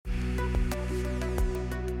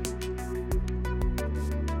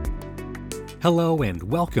Hello and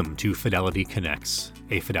welcome to Fidelity Connects,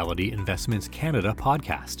 a Fidelity Investments Canada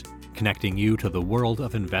podcast, connecting you to the world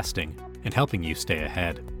of investing and helping you stay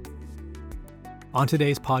ahead. On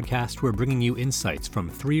today's podcast, we're bringing you insights from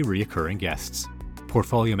three recurring guests: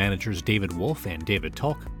 portfolio managers David Wolf and David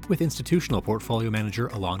Tulk, with institutional portfolio manager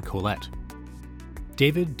Alon Collette.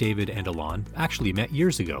 David, and Alon actually met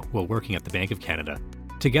years ago while working at the Bank of Canada.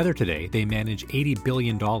 Together today, they manage $80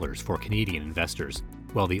 billion for Canadian investors,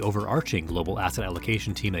 while the overarching global asset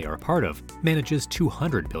allocation team they are a part of manages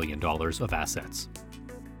 $200 billion of assets.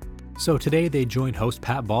 So today they join host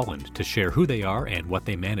Pat Bolland to share who they are and what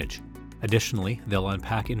they manage. Additionally, they'll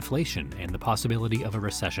unpack inflation and the possibility of a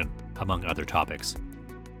recession, among other topics.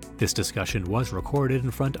 This discussion was recorded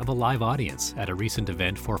in front of a live audience at a recent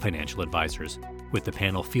event for financial advisors, with the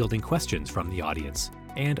panel fielding questions from the audience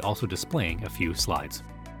and also displaying a few slides.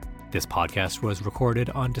 This podcast was recorded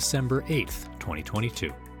on December 8th, 2022.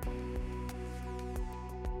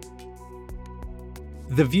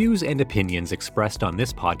 The views and opinions expressed on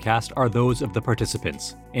this podcast are those of the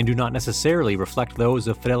participants and do not necessarily reflect those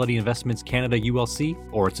of Fidelity Investments Canada ULC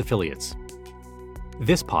or its affiliates.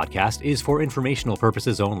 This podcast is for informational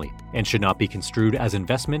purposes only and should not be construed as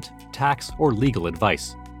investment, tax, or legal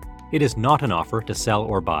advice. It is not an offer to sell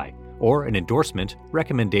or buy, or an endorsement,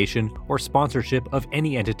 recommendation, or sponsorship of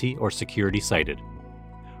any entity or security cited.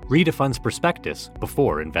 Read a fund's prospectus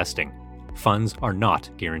before investing. Funds are not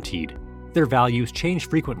guaranteed. Their values change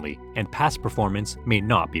frequently, and past performance may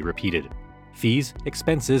not be repeated. Fees,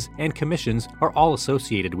 expenses, and commissions are all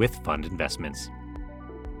associated with fund investments.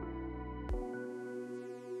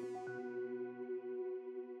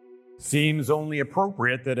 Seems only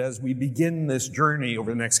appropriate that as we begin this journey over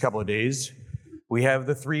the next couple of days, we have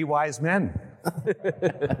the three wise men.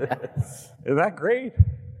 Isn't that great?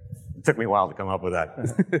 It took me a while to come up with that.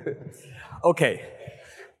 Okay,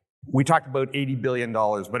 we talked about $80 billion,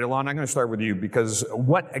 but Alon, I'm going to start with you, because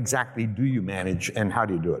what exactly do you manage and how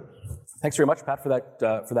do you do it? Thanks very much, Pat, for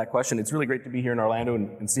that question. It's really great to be here in Orlando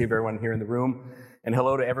and see everyone here in the room, and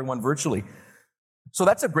hello to everyone virtually. So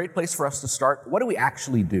that's a great place for us to start. What do we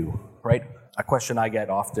actually do, right? A question I get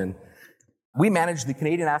often. We manage the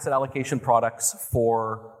Canadian asset allocation products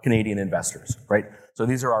for Canadian investors, right? So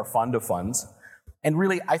these are our fund of funds. And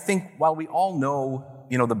really, I think while we all know,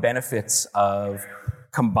 the benefits of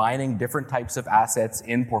combining different types of assets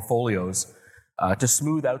in portfolios to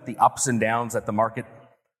smooth out the ups and downs that the market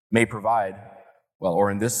may provide, well,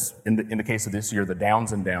 or in the case of this year, the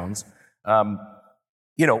downs and downs,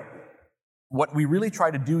 what we really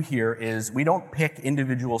try to do here is we don't pick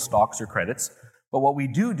individual stocks or credits, but what we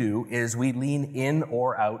do is we lean in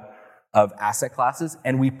or out of asset classes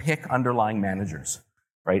and we pick underlying managers,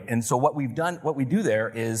 right? And so what we do there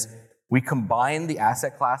is we combine the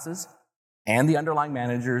asset classes and the underlying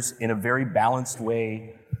managers in a very balanced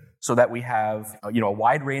way so that we have, a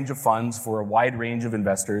wide range of funds for a wide range of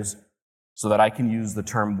investors, so that I can use the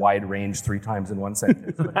term wide range 3 times in one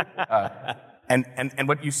sentence. And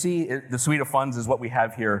what you see, the suite of funds is what we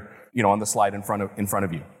have here, on the slide in front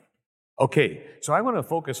of you. Okay, so I want to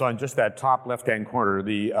focus on just that top left-hand corner,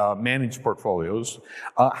 the managed portfolios.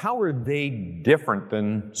 How are they different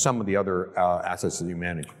than some of the other assets that you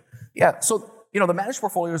manage? Yeah, so the managed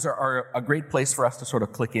portfolios are a great place for us to sort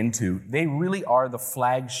of click into. They really are the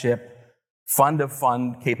flagship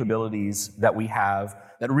fund-of-fund capabilities that we have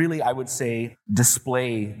that really, I would say,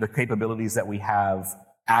 display the capabilities that we have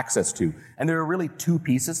access to. And there are really 2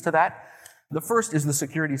 pieces to that. The first is the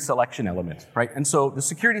security selection element, right? And so the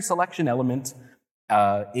security selection element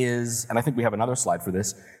is, and I think we have another slide for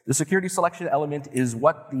this, the security selection element is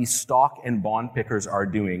what the stock and bond pickers are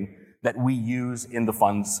doing that we use in the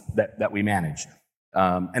funds that we manage.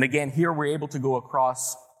 And again, here we're able to go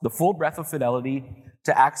across the full breadth of Fidelity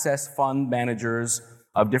to access fund managers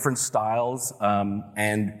of different styles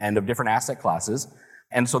and of different asset classes.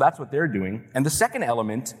 And so that's what they're doing. And the second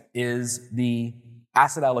element is the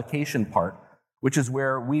asset allocation part, which is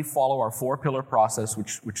where we follow our 4-pillar process,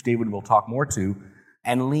 which David will talk more to,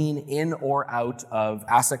 and lean in or out of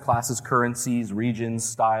asset classes, currencies, regions,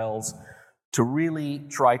 styles, to really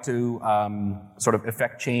try to sort of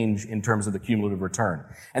effect change in terms of the cumulative return.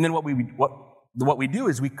 And then what we do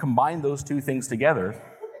is we combine those 2 things together,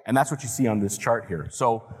 and that's what you see on this chart here.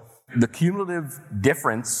 So the cumulative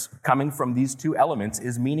difference coming from these 2 elements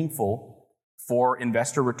is meaningful for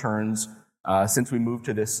investor returns since we moved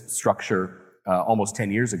to this structure almost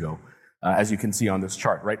 10 years ago, as you can see on this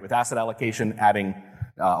chart, right? With asset allocation adding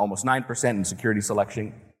almost 9% and security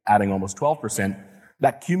selection adding almost 12%,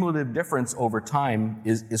 that cumulative difference over time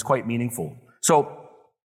is quite meaningful. So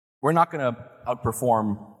we're not going to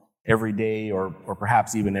outperform every day or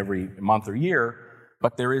perhaps even every month or year,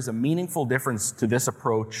 but there is a meaningful difference to this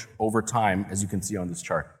approach over time, as you can see on this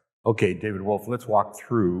chart. Okay, David Wolf, let's walk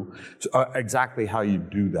through exactly how you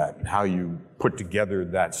do that and how you put together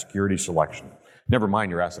that security selection. Never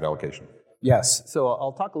mind your asset allocation. Yes, so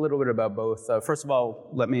I'll talk a little bit about both. First of all,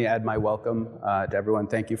 let me add my welcome to everyone.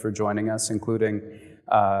 Thank you for joining us, including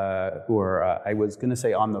who are, I was going to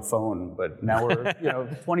say on the phone, but now we're,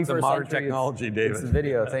 21st modern century. technology, David. It's the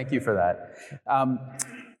video. Thank you for that.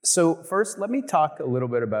 So first, let me talk a little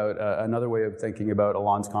bit about another way of thinking about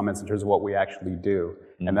Alon's comments in terms of what we actually do,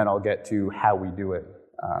 and then I'll get to how we do it,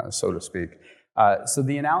 so to speak. So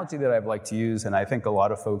the analogy that I'd like to use, and I think a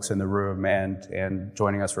lot of folks in the room and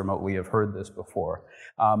joining us remotely have heard this before,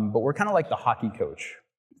 but we're kind of like the hockey coach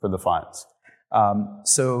for the funds.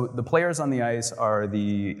 So the players on the ice are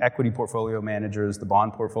the equity portfolio managers, the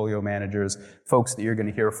bond portfolio managers, folks that you're going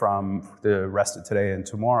to hear from the rest of today and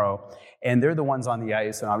tomorrow. And they're the ones on the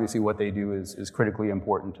ice, and obviously what they do is critically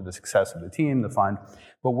important to the success of the team, the fund.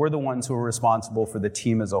 But we're the ones who are responsible for the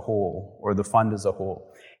team as a whole, or the fund as a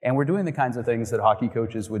whole. And we're doing the kinds of things that hockey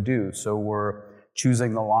coaches would do. So we're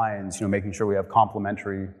choosing the lines, making sure we have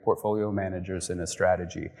complementary portfolio managers in a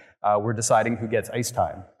strategy. We're deciding who gets ice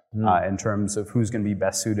time. In terms of who's going to be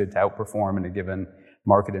best suited to outperform in a given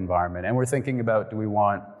market environment. And we're thinking about, do we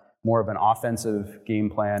want more of an offensive game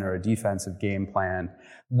plan or a defensive game plan?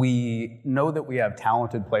 We know that we have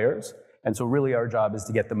talented players, and so really our job is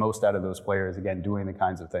to get the most out of those players, again, doing the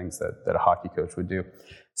kinds of things that a hockey coach would do.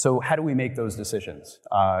 So how do we make those decisions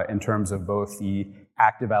in terms of both the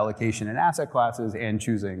active allocation in asset classes and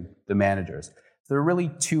choosing the managers? So there are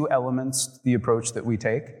really two elements to the approach that we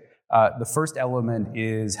take. The first element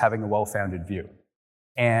is having a well-founded view.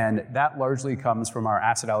 And that largely comes from our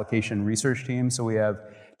asset allocation research team. So we have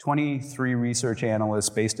 23 research analysts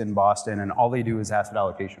based in Boston, and all they do is asset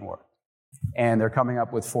allocation work. And they're coming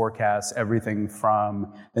up with forecasts, everything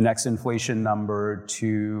from the next inflation number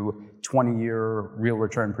to 20-year real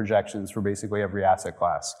return projections for basically every asset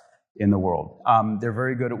class in the world. They're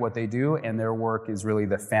very good at what they do, and their work is really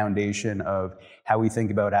the foundation of how we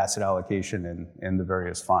think about asset allocation in the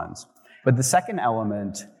various funds. But the second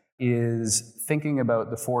element is thinking about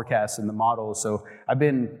the forecasts and the models. So I've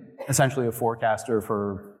been essentially a forecaster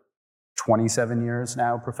for 27 years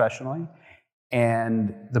now professionally,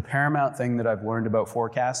 and the paramount thing that I've learned about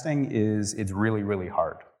forecasting is it's really, really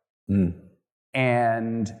hard.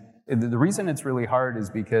 And the reason it's really hard is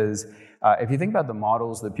because if you think about the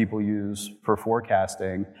models that people use for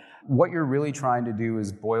forecasting, what you're really trying to do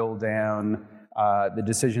is boil down the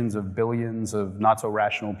decisions of billions of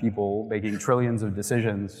not-so-rational people making trillions of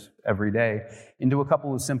decisions every day into a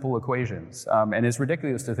couple of simple equations. And it's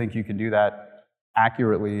ridiculous to think you can do that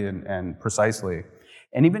accurately and precisely.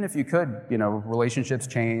 And even if you could, relationships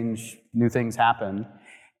change, new things happen.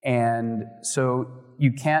 And so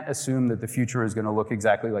you can't assume that the future is going to look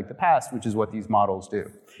exactly like the past, which is what these models do.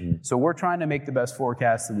 So we're trying to make the best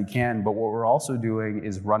forecasts that we can, but what we're also doing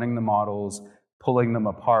is running the models, pulling them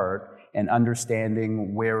apart, and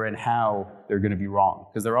understanding where and how they're going to be wrong,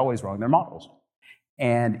 because they're always wrong. They're models.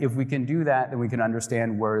 And if we can do that, then we can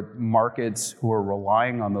understand where markets who are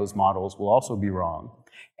relying on those models will also be wrong,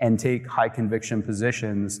 and take high conviction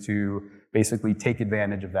positions to basically take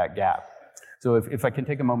advantage of that gap. So if I can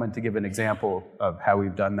take a moment to give an example of how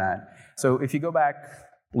we've done that. So if you go back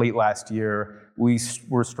late last year, we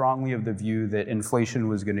were strongly of the view that inflation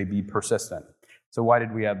was going to be persistent. So why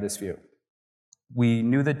did we have this view? We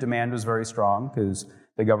knew that demand was very strong because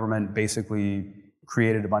the government basically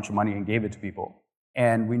created a bunch of money and gave it to people.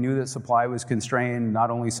 And we knew that supply was constrained,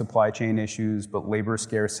 not only supply chain issues, but labor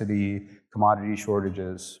scarcity, commodity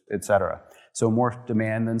shortages, et cetera. So more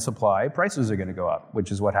demand than supply, prices are going to go up,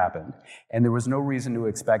 which is what happened. And there was no reason to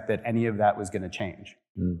expect that any of that was going to change.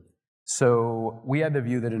 So we had the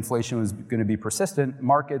view that inflation was going to be persistent.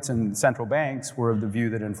 Markets and central banks were of the view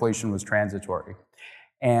that inflation was transitory.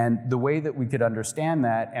 And the way that we could understand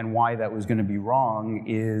that and why that was going to be wrong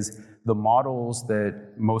is the models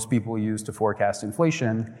that most people use to forecast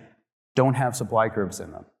inflation don't have supply curves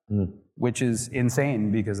in them, which is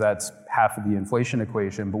insane because that's half of the inflation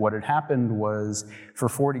equation. But what had happened was for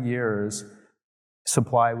 40 years,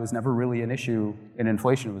 supply was never really an issue in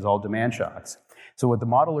inflation. It was all demand shocks. So what the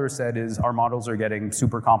modeler said is our models are getting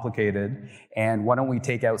super complicated, and why don't we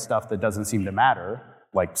take out stuff that doesn't seem to matter,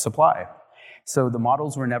 like supply. So the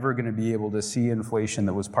models were never going to be able to see inflation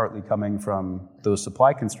that was partly coming from those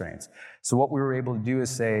supply constraints. So what we were able to do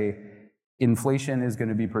is say, inflation is going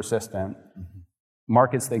to be persistent,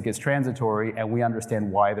 markets think it's transitory, and we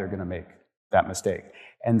understand why they're going to make that mistake.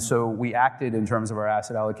 And so we acted in terms of our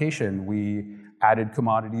asset allocation. We added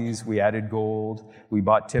commodities, we added gold, we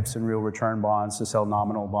bought tips and real return bonds to sell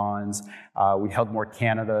nominal bonds. We held more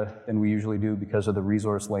Canada than we usually do because of the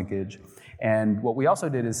resource linkage. And what we also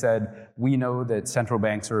did is said, we know that central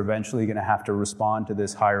banks are eventually going to have to respond to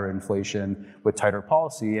this higher inflation with tighter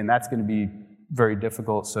policy, and that's going to be very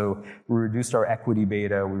difficult. So we reduced our equity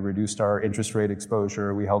beta, we reduced our interest rate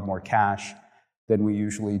exposure, we held more cash than we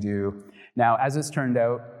usually do. Now, as it's turned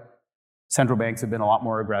out, central banks have been a lot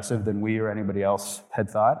more aggressive than we or anybody else had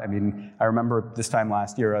thought. I mean, I remember this time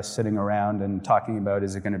last year us sitting around and talking about,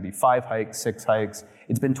 is it going to be 5 hikes, 6 hikes?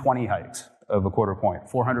 It's been 20 hikes of a quarter point,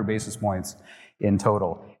 400 basis points in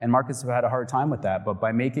total. And markets have had a hard time with that, but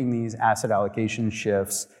by making these asset allocation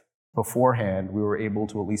shifts beforehand, we were able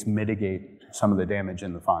to at least mitigate some of the damage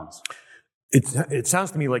in the funds. It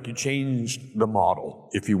sounds to me like you changed the model,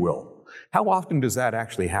 if you will. How often does that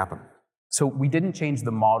actually happen? So we didn't change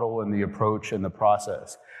the model and the approach and the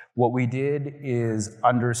process. What we did is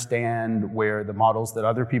understand where the models that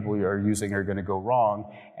other people are using are going to go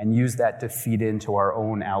wrong and use that to feed into our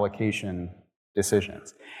own allocation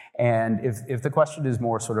decisions. And if the question is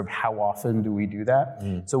more sort of how often do we do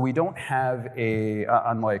that? So we don't have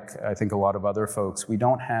unlike I think a lot of other folks, we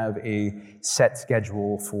don't have a set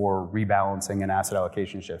schedule for rebalancing an asset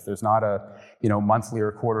allocation shift. There's not a monthly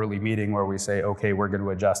or quarterly meeting where we say, okay, we're going to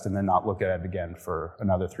adjust and then not look at it again for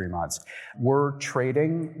another 3 months. We're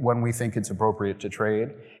trading when we think it's appropriate to trade,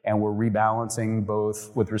 and we're rebalancing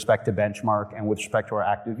both with respect to benchmark and with respect to our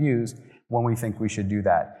active views when we think we should do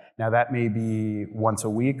that. Now that may be once a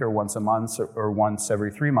week or once a month or once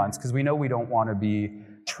every 3 months, because we know we don't want to be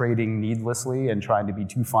trading needlessly and trying to be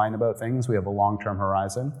too fine about things. We have a long-term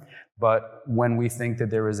horizon. But when we think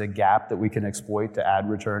that there is a gap that we can exploit to add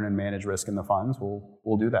return and manage risk in the funds,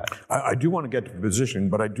 we'll do that. I do want to get to the position,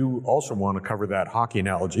 but I do also want to cover that hockey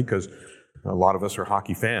analogy, because a lot of us are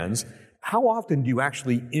hockey fans. How often do you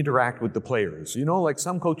actually interact with the players? Like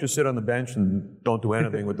some coaches sit on the bench and don't do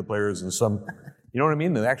anything with the players, and some, you know what I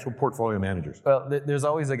mean? The actual portfolio managers. Well, there's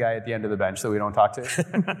always a guy at the end of the bench that we don't talk to.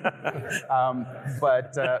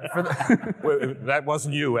 That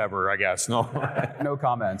wasn't you ever, I guess. No. No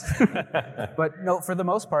comment. But no, for the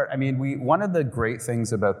most part, I mean, one of the great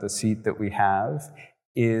things about the seat that we have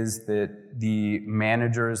is that the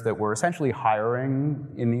managers that we're essentially hiring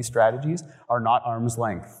in these strategies are not arm's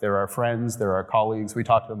length. They're our friends, they're our colleagues, we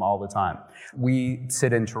talk to them all the time. We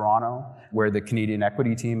sit in Toronto, where the Canadian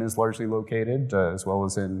equity team is largely located, as well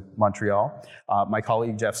as in Montreal. My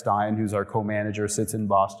colleague Jeff Stein, who's our co-manager, sits in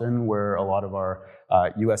Boston, where a lot of our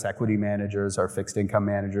US equity managers, our fixed income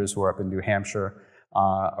managers who are up in New Hampshire,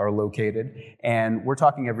 are located, and we're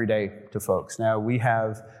talking every day to folks. Now, we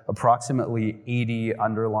have approximately 80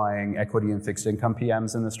 underlying equity and fixed income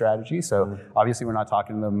PMs in the strategy, so obviously we're not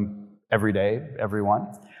talking to them every day, everyone,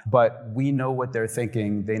 but we know what they're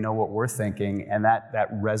thinking, they know what we're thinking, and that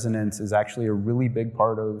resonance is actually a really big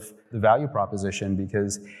part of the value proposition,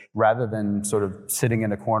 because rather than sort of sitting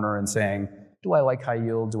in a corner and saying, do I like high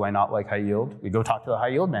yield, do I not like high yield, we go talk to the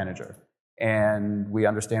high yield manager. And we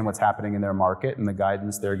understand what's happening in their market and the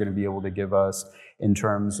guidance they're going to be able to give us in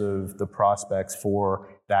terms of the prospects for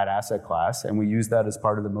that asset class. And we use that as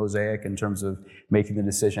part of the mosaic in terms of making the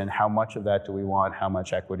decision, how much of that do we want, how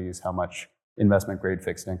much equities, how much investment grade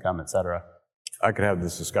fixed income, et cetera. I could have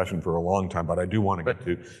this discussion for a long time, but I do want to get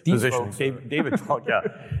to positioning.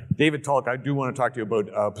 David Tulloch, I do want to talk to you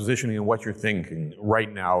about positioning and what you're thinking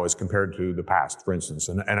right now as compared to the past, for instance.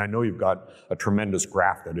 And I know you've got a tremendous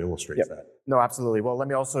graph that illustrates that. No, absolutely. Well, let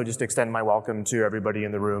me also just extend my welcome to everybody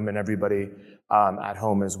in the room and everybody at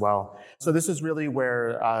home as well. So this is really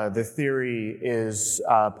where the theory is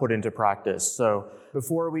put into practice. So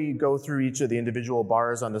before we go through each of the individual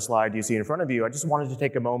bars on the slide you see in front of you, I just wanted to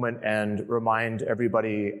take a moment and remind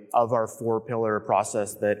everybody of our 4-pillar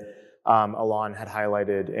process that Alon had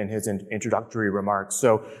highlighted in his introductory remarks.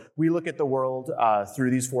 So we look at the world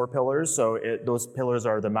through these 4 pillars. So those pillars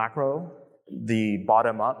are the macro, the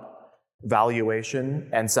bottom-up, valuation,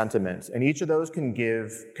 and sentiment. And each of those can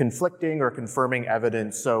give conflicting or confirming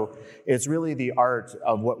evidence. So it's really the art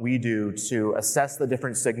of what we do to assess the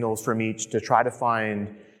different signals from each to try to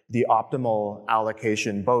find the optimal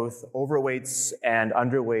allocation, both overweights and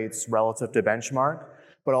underweights relative to benchmark,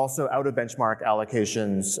 but also out of benchmark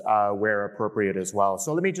allocations where appropriate as well.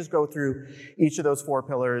 So let me just go through each of those 4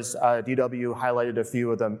 pillars. DW highlighted a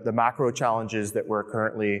few of the macro challenges that we're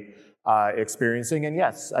currently experiencing. And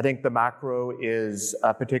yes, I think the macro is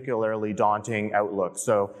a particularly daunting outlook.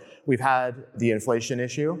 So we've had the inflation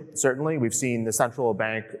issue, certainly. We've seen the central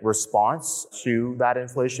bank response to that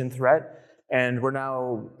inflation threat. And we're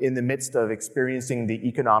now in the midst of experiencing the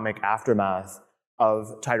economic aftermath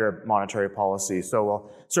of tighter monetary policy. So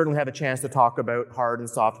we'll certainly have a chance to talk about hard and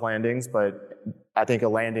soft landings, but I think a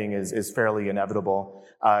landing is fairly inevitable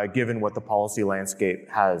given what the policy landscape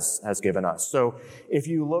has given us. So if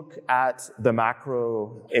you look at the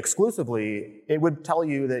macro exclusively, it would tell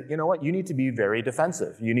you that, you know what, you need to be very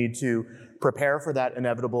defensive. You need to prepare for that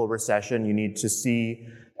inevitable recession. You need to see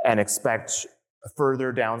and expect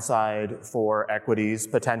further downside for equities,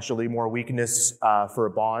 potentially more weakness for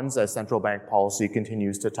bonds as central bank policy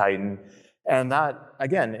continues to tighten. And that,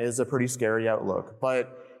 again, is a pretty scary outlook.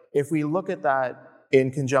 But if we look at that in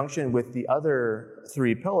conjunction with the other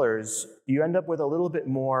three pillars, you end up with a little bit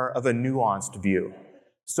more of a nuanced view.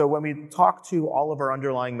 So when we talk to all of our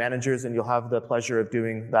underlying managers, and you'll have the pleasure of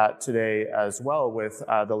doing that today as well with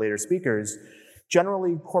the later speakers,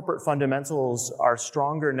 generally corporate fundamentals are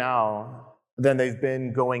stronger now than they've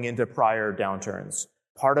been going into prior downturns.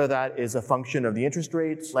 Part of that is a function of the interest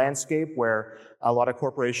rate landscape, where a lot of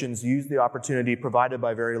corporations use the opportunity provided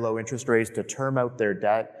by very low interest rates to term out their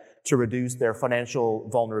debt to reduce their financial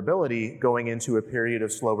vulnerability going into a period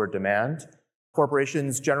of slower demand.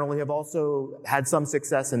 Corporations generally have also had some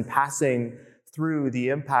success in passing through the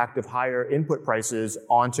impact of higher input prices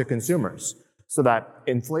onto consumers. So that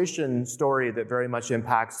inflation story that very much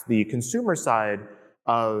impacts the consumer side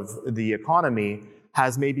of the economy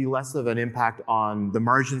has maybe less of an impact on the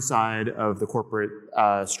margin side of the corporate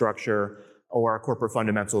structure or corporate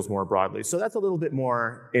fundamentals more broadly. So that's a little bit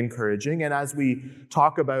more encouraging. And as we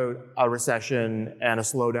talk about a recession and a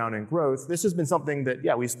slowdown in growth, this has been something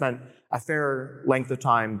that, we spent a fair length of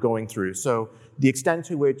time going through. So the extent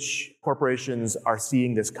to which corporations are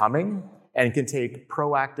seeing this coming and can take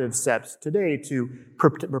proactive steps today to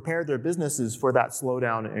prepare their businesses for that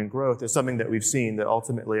slowdown in growth is something that we've seen that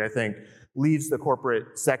ultimately, I think, leaves the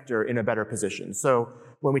corporate sector in a better position. So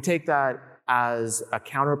when we take that as a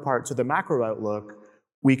counterpart to the macro outlook,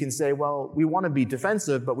 we can say, well, we want to be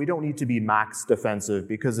defensive, but we don't need to be max defensive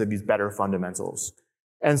because of these better fundamentals.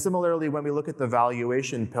 And similarly, when we look at the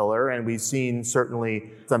valuation pillar, and we've seen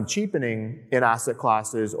certainly some cheapening in asset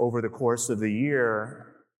classes over the course of the year,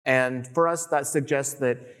 and for us, that suggests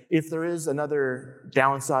that if there is another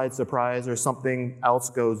downside surprise or something else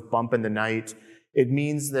goes bump in the night, it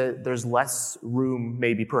means that there's less room,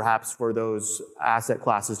 maybe perhaps, for those asset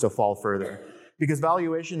classes to fall further. Because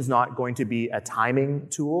valuation is not going to be a timing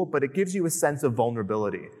tool, but it gives you a sense of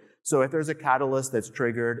vulnerability. So if there's a catalyst that's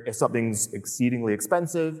triggered, if something's exceedingly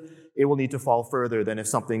expensive, it will need to fall further than if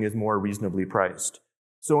something is more reasonably priced.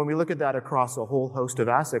 So when we look at that across a whole host of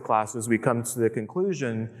asset classes, we come to the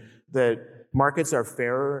conclusion that markets are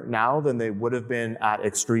fairer now than they would have been at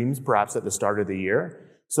extremes, perhaps at the start of the year.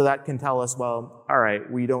 So that can tell us, well, all right,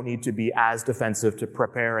 we don't need to be as defensive to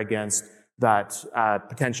prepare against that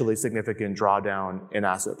potentially significant drawdown in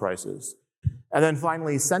asset prices. And then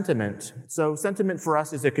finally, sentiment. So sentiment for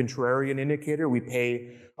us is a contrarian indicator. We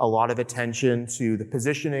pay a lot of attention to the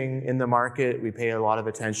positioning in the market. We pay a lot of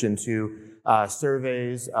attention to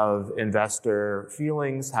surveys of investor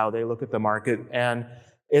feelings, how they look at the market. And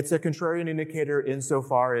it's a contrarian indicator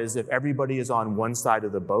insofar as if everybody is on one side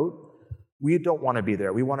of the boat, we don't want to be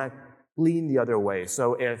there. We want to lean the other way.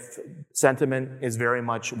 So if sentiment is very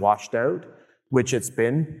much washed out, which it's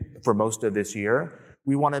been for most of this year,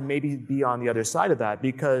 we want to maybe be on the other side of that,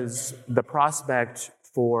 because the prospect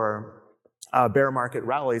for bear market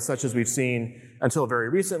rallies, such as we've seen until very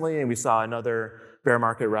recently, and we saw another bear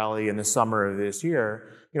market rally in the summer of this year,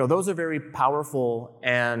 those are very powerful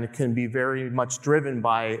and can be very much driven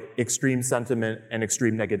by extreme sentiment and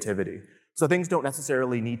extreme negativity. So things don't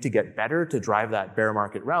necessarily need to get better to drive that bear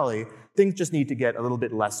market rally. Things just need to get a little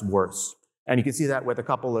bit less worse. And you can see that with a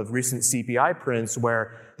couple of recent CPI prints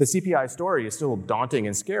where the CPI story is still daunting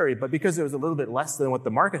and scary, but because it was a little bit less than what the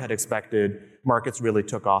market had expected, markets really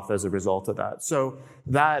took off as a result of that. So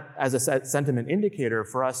that, as a sentiment indicator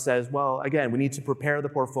for us, says, well, again, we need to prepare the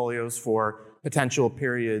portfolios for potential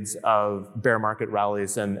periods of bear market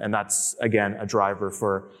rallies, and that's, again, a driver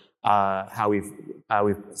for how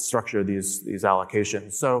we've structured these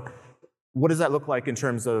allocations. So what does that look like in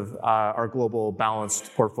terms of our global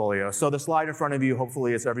balanced portfolio? So the slide in front of you,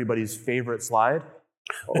 hopefully, is everybody's favorite slide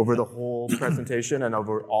over the whole presentation and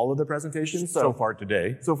over all of the presentations. So far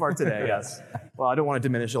today. So far today, yes. Well, I don't want to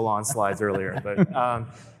diminish Alon's slides earlier, but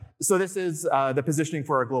so this is the positioning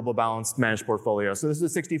for our global balanced managed portfolio. So this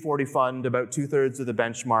is a 60-40 fund. About 2/3 of the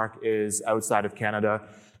benchmark is outside of Canada.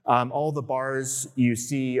 All the bars you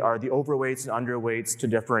see are the overweights and underweights to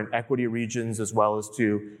different equity regions as well as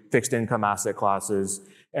to fixed income asset classes.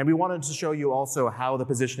 And we wanted to show you also how the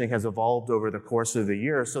positioning has evolved over the course of the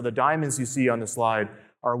year. So the diamonds you see on the slide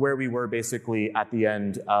are where we were basically at the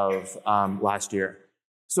end of last year.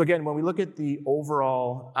 So again, when we look at the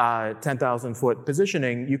overall 10,000-foot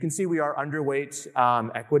positioning, you can see we are underweight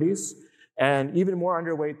equities, and even more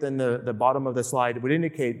underweight than the bottom of the slide would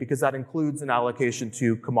indicate, because that includes an allocation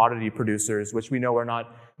to commodity producers, which we know are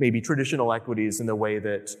not maybe traditional equities in the way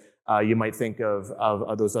that you might think of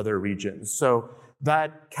those other regions. So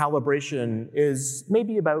that calibration is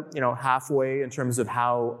maybe about halfway in terms of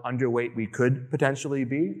how underweight we could potentially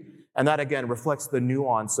be. And that again reflects the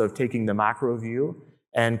nuance of taking the macro view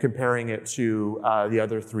and comparing it to the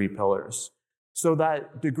other three pillars. So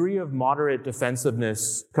that degree of moderate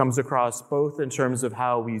defensiveness comes across both in terms of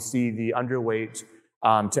how we see the underweight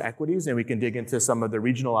to equities, and we can dig into some of the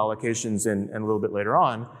regional allocations in a little bit later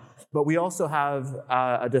on. But we also have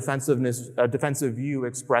a defensive view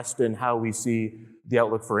expressed in how we see the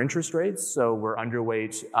outlook for interest rates. So we're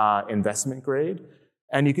underweight investment grade.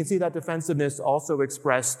 And you can see that defensiveness also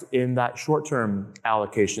expressed in that short-term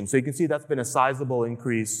allocation. So you can see that's been a sizable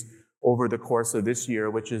increase over the course of this year,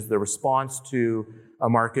 which is the response to a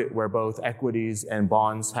market where both equities and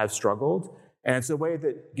bonds have struggled. And it's a way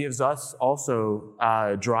that gives us also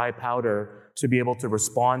dry powder to be able to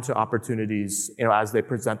respond to opportunities as they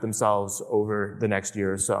present themselves over the next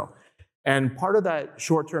year or so. And part of that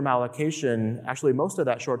short-term allocation, actually most of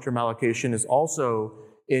that short-term allocation is also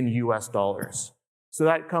in US dollars. So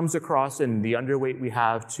that comes across in the underweight we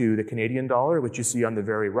have to the Canadian dollar, which you see on the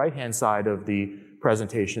very right-hand side of the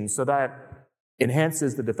presentation. So that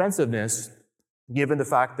enhances the defensiveness, given the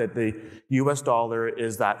fact that the US dollar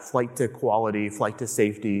is that flight to quality, flight to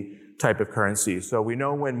safety type of currency. So we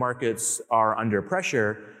know when markets are under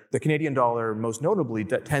pressure, the Canadian dollar, most notably,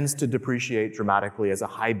 tends to depreciate dramatically as a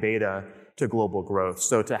high beta to global growth.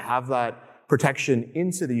 So to have that protection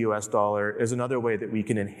into the US dollar is another way that we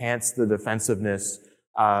can enhance the defensiveness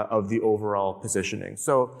of the overall positioning.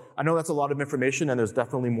 So I know that's a lot of information, and there's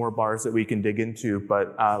definitely more bars that we can dig into,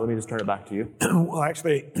 but let me just turn it back to you. Well,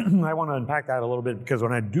 actually, I want to unpack that a little bit, because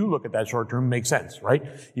when I do look at that short term, it makes sense, right?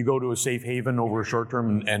 You go to a safe haven over a short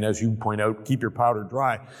term, and as you point out, keep your powder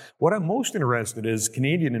dry. What I'm most interested in is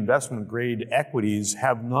Canadian investment grade equities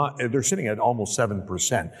they're sitting at almost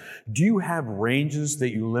 7%. Do you have ranges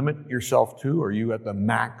that you limit yourself to? Are you at the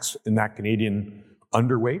max in that Canadian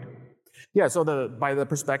underweight? Yeah, so by the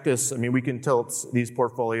prospectus, we can tilt these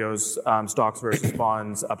portfolios, stocks versus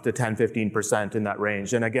bonds, up to 10, 15% in that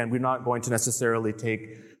range. And again, we're not going to necessarily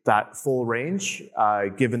take that full range,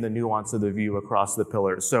 given the nuance of the view across the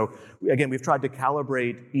pillars. So again, we've tried to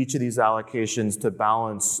calibrate each of these allocations to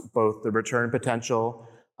balance both the return potential,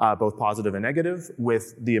 both positive and negative,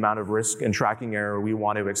 with the amount of risk and tracking error we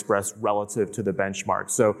want to express relative to the benchmark.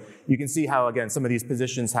 So you can see how, again, some of these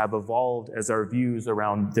positions have evolved as our views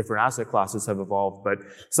around different asset classes have evolved, but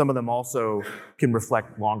some of them also can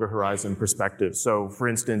reflect longer horizon perspectives. So for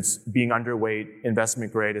instance, being underweight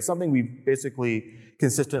investment grade is something we've basically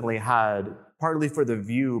consistently had, partly for the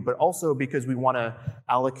view, but also because we want to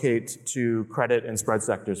allocate to credit and spread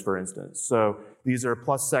sectors, for instance. So these are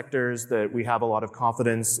plus sectors that we have a lot of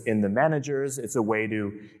confidence in the managers. It's a way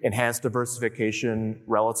to enhance diversification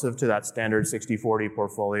relative to that standard 60-40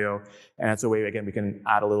 portfolio. And it's a way, again, we can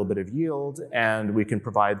add a little bit of yield, and we can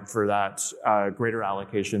provide for that greater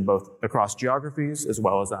allocation both across geographies as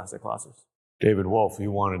well as asset classes. David Wolf,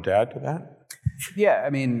 you wanted to add to that? Yeah,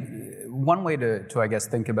 one way to I guess,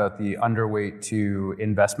 think about the underweight to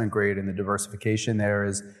investment grade and the diversification there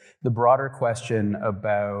is the broader question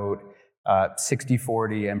about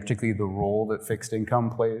 60-40, and particularly the role that fixed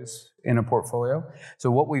income plays in a portfolio.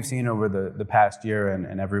 So what we've seen over the past year,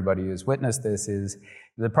 and everybody has witnessed this, is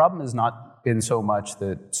the problem has not been so much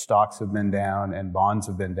that stocks have been down and bonds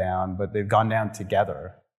have been down, but they've gone down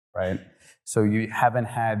together, right? So you haven't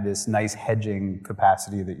had this nice hedging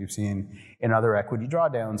capacity that you've seen in other equity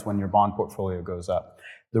drawdowns when your bond portfolio goes up.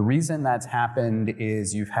 The reason that's happened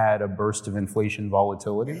is you've had a burst of inflation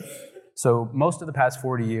volatility. So most of the past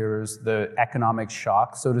 40 years, the economic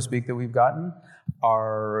shocks, so to speak, that we've gotten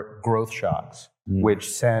are growth shocks,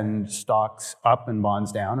 which send stocks up and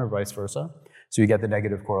bonds down, or vice versa. So you get the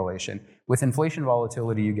negative correlation. With inflation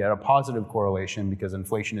volatility, you get a positive correlation because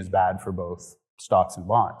inflation is bad for both stocks and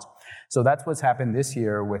bonds. So that's what's happened this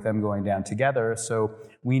year with them going down together. So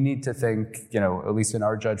we need to think, at least in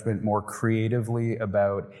our judgment, more creatively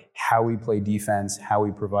about how we play defense, how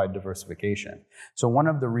we provide diversification. So one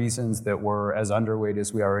of the reasons that we're as underweight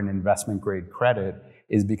as we are in investment grade credit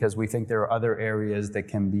is because we think there are other areas that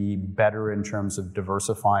can be better in terms of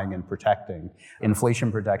diversifying and protecting.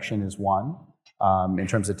 Inflation protection is one. in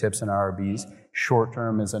terms of TIPS and IRBs. Short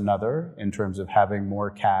term is another in terms of having more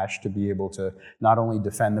cash to be able to not only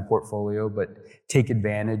defend the portfolio, but take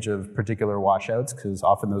advantage of particular washouts, because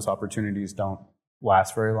often those opportunities don't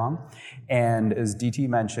last very long. And as DT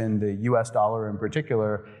mentioned, the US dollar in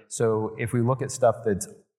particular, so if we look at stuff that's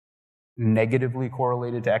negatively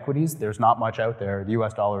correlated to equities, there's not much out there. The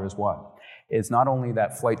US dollar is one. It's not only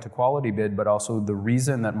that flight to quality bid, but also the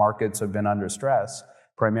reason that markets have been under stress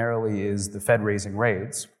primarily is the Fed raising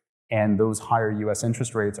rates, and those higher US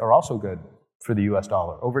interest rates are also good for the US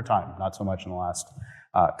dollar over time, not so much in the last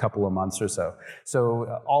couple of months or so.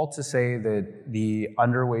 So all to say that the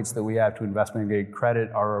underweights that we have to investment grade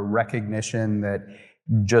credit are a recognition that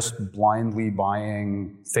just blindly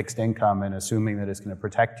buying fixed income and assuming that it's going to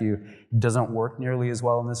protect you doesn't work nearly as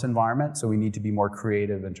well in this environment. So we need to be more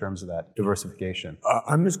creative in terms of that diversification.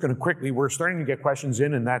 I'm just going to quickly, we're starting to get questions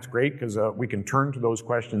in, and that's great because we can turn to those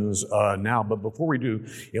questions now. But before we do,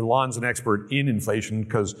 Ilan's an expert in inflation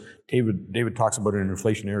because David talks about an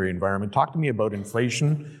inflationary environment. Talk to me about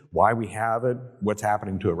inflation, why we have it, what's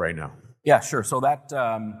happening to it right now. Yeah, sure. So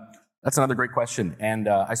that's another great question. And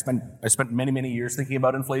I spent many years thinking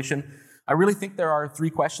about inflation. I really think there are three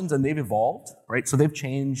questions, and they've evolved, right? So they've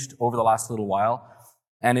changed over the last little while.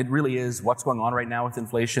 And it really is, what's going on right now with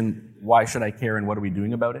inflation? Why should I care, and what are we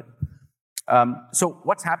doing about it? So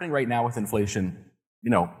what's happening right now with inflation?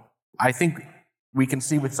 I think we can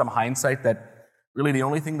see with some hindsight that really the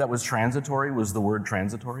only thing that was transitory was the word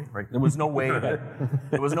transitory, right? There was no way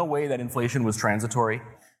that inflation was transitory.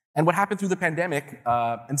 And what happened through the pandemic,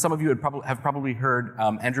 and some of you have probably heard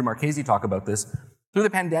Andrew Marchese talk about this, through the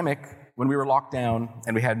pandemic, when we were locked down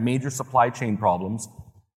and we had major supply chain problems,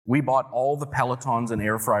 we bought all the Pelotons and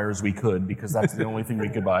air fryers we could because that's the only thing we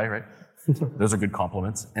could buy, right? Those are good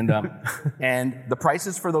compliments. And the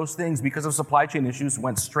prices for those things, because of supply chain issues,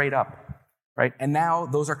 went straight up, right? And now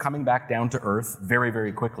those are coming back down to earth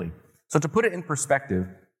very quickly. So to put it in perspective,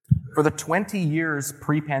 for the 20 years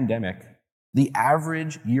pre-pandemic, the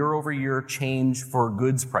average year-over-year change for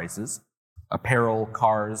goods prices, apparel,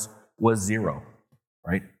 cars, was zero,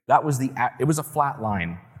 right? It was a flat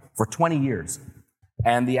line for 20 years.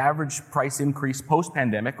 And the average price increase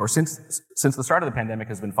post-pandemic, or since the start of the pandemic,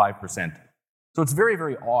 has been 5%. So it's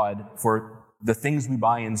very odd for the things we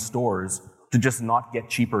buy in stores to just not get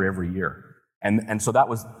cheaper every year. And so that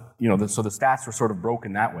was, so the stats were sort of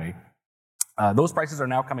broken that way. Those prices are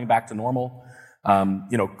now coming back to normal.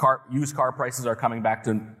 Used car prices are coming back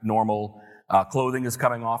to normal. Clothing is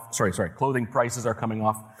coming off. Clothing prices are coming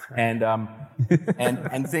off, and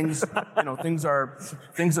things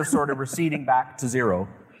are sort of receding back to zero.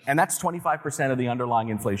 And that's 25% of the underlying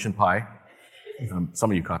inflation pie.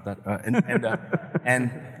 Some of you caught that.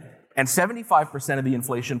 And 75% of the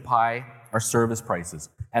inflation pie are service prices,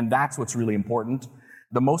 and that's what's really important.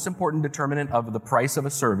 The most important determinant of the price of a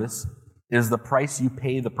service is the price you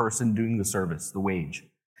pay the person doing the service, the wage.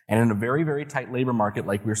 And in a very tight labor market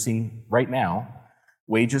like we're seeing right now,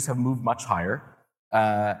 wages have moved much higher,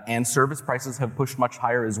 and service prices have pushed much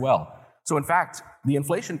higher as well. So in fact, the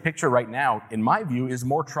inflation picture right now, in my view, is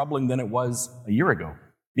more troubling than it was a year ago,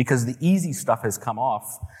 because the easy stuff has come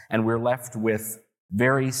off, and we're left with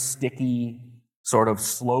very sticky, sort of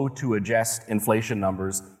slow to adjust inflation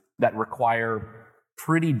numbers that require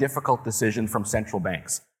pretty difficult decision from central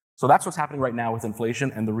banks. So that's what's happening right now with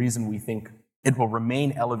inflation, and the reason we think it will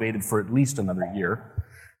remain elevated for at least another year.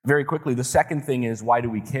 Very quickly, the second thing is, why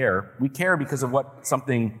do we care? We care because of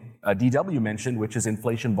something DW mentioned, which is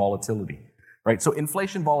inflation volatility, right? So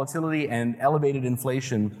inflation volatility and elevated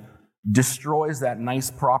inflation destroys that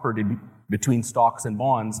nice property between stocks and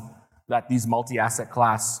bonds that these multi-asset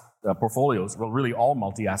class portfolios, well, really all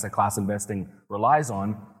multi-asset class investing relies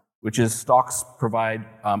on, which is stocks provide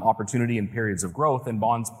opportunity in periods of growth, and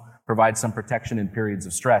bonds provide some protection in periods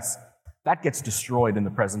of stress. That gets destroyed in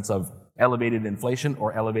the presence of elevated inflation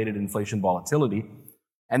or elevated inflation volatility.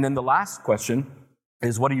 And then the last question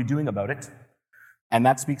is, what are you doing about it? And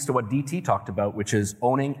that speaks to what DT talked about, which is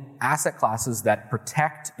owning asset classes that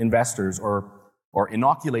protect investors or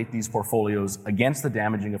inoculate these portfolios against the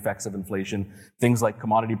damaging effects of inflation, things like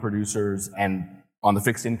commodity producers, and on the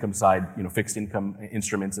fixed income side, fixed income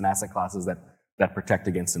instruments and asset classes that protect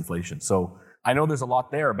against inflation. So I know there's a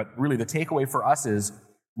lot there, but really the takeaway for us is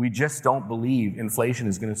we just don't believe inflation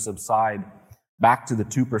is going to subside back to the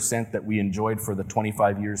 2% that we enjoyed for the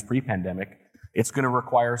 25 years pre-pandemic. It's going to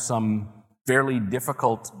require some fairly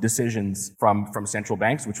difficult decisions from central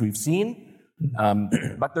banks, which we've seen,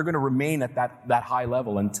 But they're going to remain at that high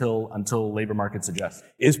level until labor markets adjust.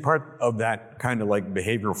 Is part of that kind of like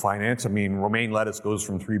behavioral finance? I mean, romaine lettuce goes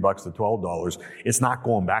from $3 to $12. It's not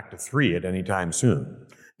going back to $3 at any time soon.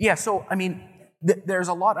 Yeah, so I mean, there's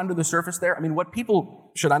a lot under the surface there. I mean, what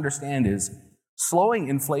people should understand is slowing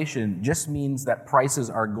inflation just means that prices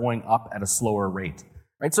are going up at a slower rate,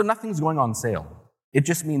 right? So nothing's going on sale. It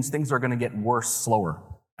just means things are going to get worse slower.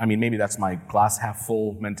 I mean, maybe that's my glass half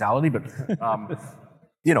full mentality, but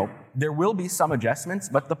there will be some adjustments.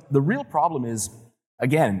 But the real problem is,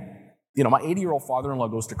 again, my 80-year-old father-in-law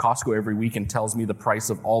goes to Costco every week and tells me the price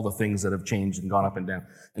of all the things that have changed and gone up and down.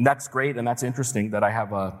 And that's great, and that's interesting that I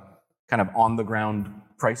have a kind of on-the-ground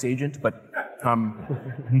price agent. But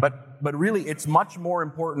really, it's much more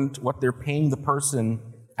important what they're paying the person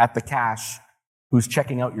at the cash who's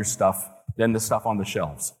checking out your stuff than the stuff on the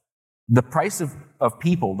shelves. The price of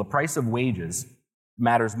people, the price of wages,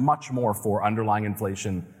 matters much more for underlying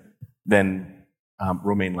inflation than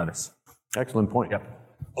romaine lettuce. Excellent point. Yep.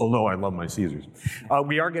 Oh no, I love my Caesars.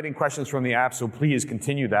 We are getting questions from the app, so please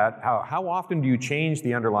continue that. How often do you change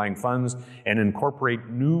the underlying funds and incorporate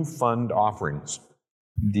new fund offerings?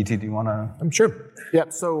 DT, do you want to? I'm sure. Yeah,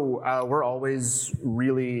 so we're always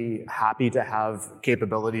really happy to have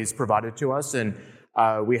capabilities provided to us, and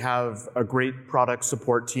we have a great product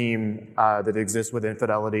support team that exists within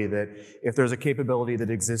Fidelity, that if there's a capability that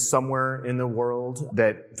exists somewhere in the world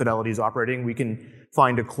that Fidelity is operating, we can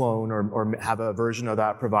find a clone or have a version of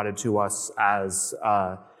that provided to us as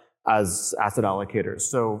asset allocators.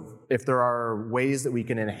 So if there are ways that we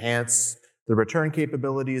can enhance the return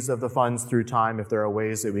capabilities of the funds through time, if there are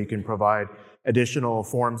ways that we can provide additional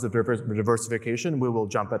forms of diversification, we will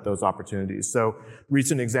jump at those opportunities. So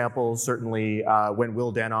recent examples, certainly when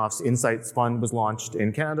Will Danoff's Insights Fund was launched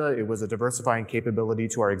in Canada, it was a diversifying capability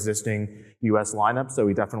to our existing US lineup. So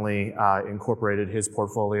we definitely incorporated his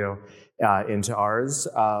portfolio into ours.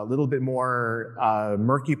 A little bit more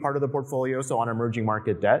murky part of the portfolio, so on emerging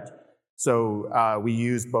market debt. So we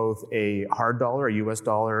use both a hard dollar, a US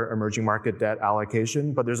dollar emerging market debt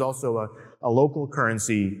allocation, but there's also a local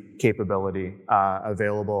currency capability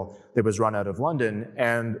available that was run out of London.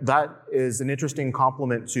 And that is an interesting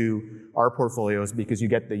complement to our portfolios because you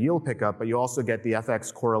get the yield pickup, but you also get the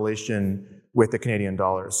FX correlation with the Canadian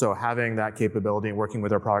dollar. So having that capability and working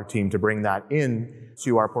with our product team to bring that in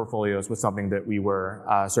to our portfolios was something that we were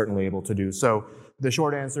certainly able to do. So the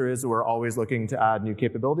short answer is we're always looking to add new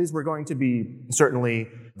capabilities. We're going to be certainly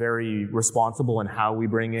very responsible in how we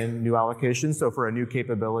bring in new allocations. So for a new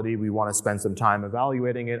capability, we want to spend some time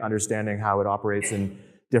evaluating it, understanding how it operates in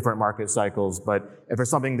different market cycles. But if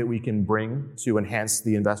there's something that we can bring to enhance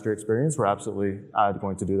the investor experience, we're absolutely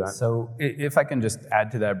going to do that. So if I can just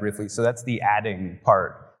add to that briefly, so that's the adding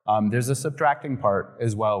part. There's a subtracting part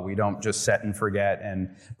as well. We don't just set and forget and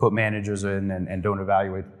put managers in and don't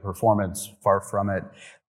evaluate the performance. Far from it.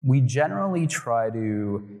 We generally try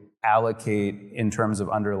to allocate in terms of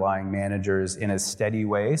underlying managers in a steady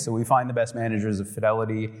way. So we find the best managers of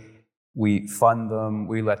Fidelity, we fund them,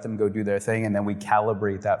 we let them go do their thing, and then we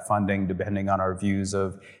calibrate that funding depending on our views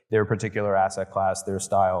of their particular asset class, their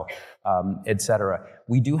style, et cetera.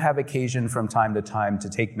 We do have occasion from time to time to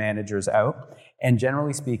take managers out. And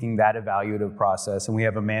generally speaking, that evaluative process, and we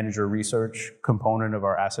have a manager research component of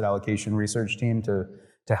our asset allocation research team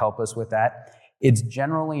to help us with that. It's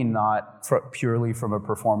generally not purely from a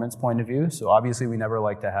performance point of view. So obviously we never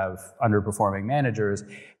like to have underperforming managers,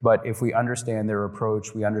 but if we understand their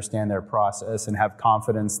approach, we understand their process and have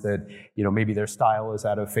confidence that, maybe their style is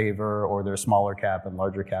out of favor or their smaller cap and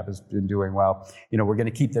larger cap has been doing well, we're going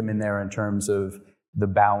to keep them in there in terms of the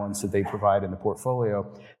balance that they provide in the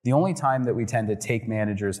portfolio. The only time that we tend to take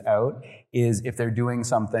managers out is if they're doing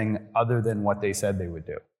something other than what they said they would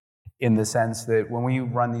do. In the sense that when we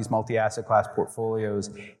run these multi-asset class portfolios,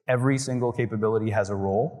 every single capability has a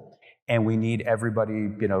role, and we need everybody,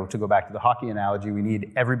 to go back to the hockey analogy, we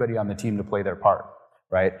need everybody on the team to play their part,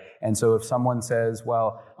 right? And so if someone says,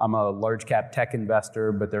 well, I'm a large cap tech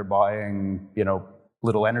investor, but they're buying,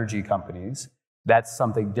 little energy companies, that's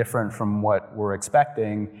something different from what we're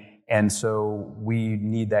expecting. And so we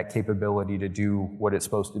need that capability to do what it's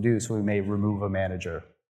supposed to do. So we may remove a manager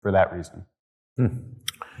for that reason.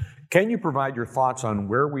 Can you provide your thoughts on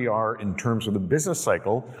where we are in terms of the business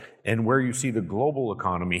cycle and where you see the global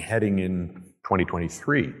economy heading in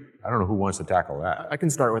 2023? I don't know who wants to tackle that. I can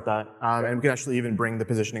start with that. And we can actually even bring the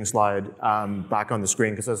positioning slide back on the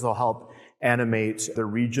screen because this will help animate the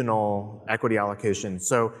regional equity allocation.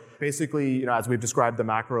 So basically, as we've described the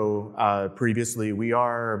macro previously, we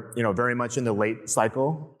are, very much in the late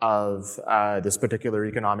cycle of this particular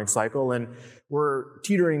economic cycle, and we're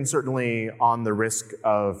teetering certainly on the risk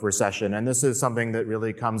of recession. And this is something that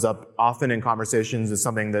really comes up often in conversations. It's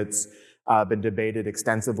something that's been debated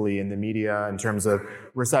extensively in the media in terms of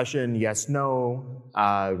recession, yes, no,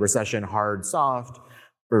 recession, hard, soft,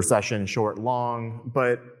 recession, short, long.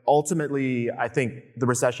 But ultimately, I think the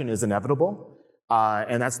recession is inevitable.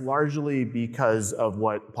 And that's largely because of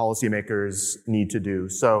what policymakers need to do.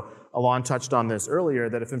 So Alon touched on this earlier,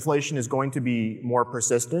 that if inflation is going to be more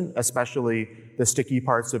persistent, especially the sticky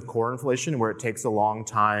parts of core inflation, where it takes a long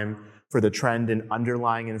time for the trend in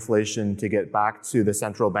underlying inflation to get back to the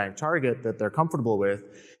central bank target that they're comfortable with,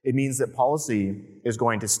 it means that policy is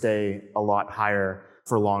going to stay a lot higher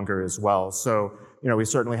for longer as well. So, we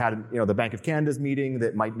certainly had, the Bank of Canada's meeting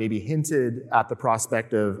that might maybe hinted at the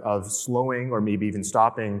prospect of slowing or maybe even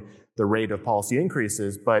stopping the rate of policy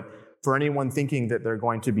increases. But for anyone thinking that they're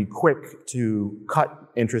going to be quick to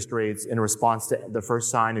cut interest rates in response to the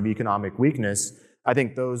first sign of economic weakness, I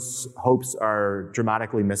think those hopes are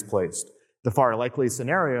dramatically misplaced. The far likely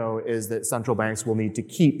scenario is that central banks will need to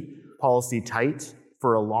keep policy tight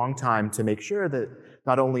for a long time to make sure that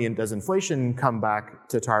not only does inflation come back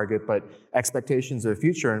to target, but expectations of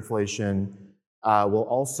future inflation will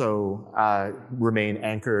also remain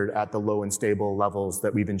anchored at the low and stable levels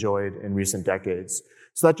that we've enjoyed in recent decades.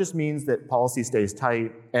 So that just means that policy stays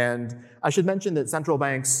tight. And I should mention that central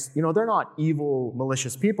banks, they're not evil,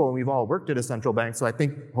 malicious people, and we've all worked at a central bank, so I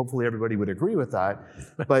think hopefully everybody would agree with that.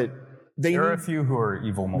 But there are a few who are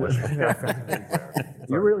evil, malicious.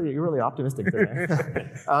 You're really optimistic today.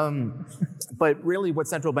 But really what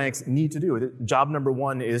central banks need to do, job number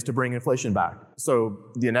one is to bring inflation back. So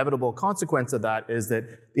the inevitable consequence of that is that,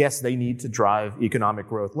 yes, they need to drive economic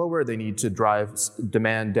growth lower, they need to drive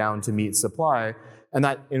demand down to meet supply, and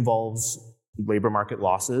that involves labor market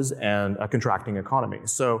losses and a contracting economy.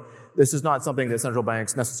 So this is not something that central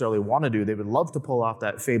banks necessarily want to do. They would love to pull off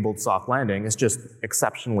that fabled soft landing. It's just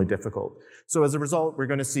exceptionally difficult. So as a result, we're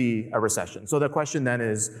going to see a recession. So the question then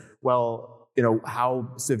is, well,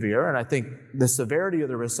 how severe? And I think the severity of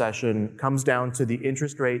the recession comes down to the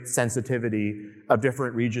interest rate sensitivity of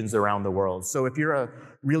different regions around the world. So if you're a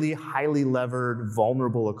really highly levered,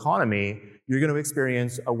 vulnerable economy, you're going to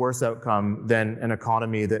experience a worse outcome than an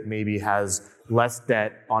economy that maybe has less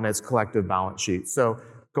debt on its collective balance sheet. So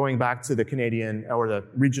going back to the Canadian or the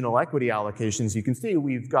regional equity allocations, you can see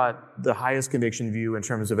we've got the highest conviction view in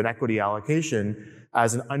terms of an equity allocation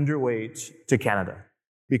as an underweight to Canada.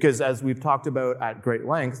 Because as we've talked about at great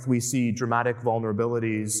length, we see dramatic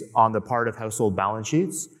vulnerabilities on the part of household balance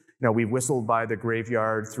sheets. We've whistled by the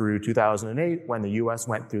graveyard through 2008 when the US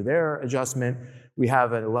went through their adjustment. We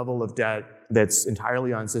have a level of debt that's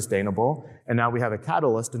entirely unsustainable. And now we have a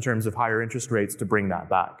catalyst in terms of higher interest rates to bring that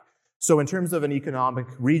back. So in terms of an economic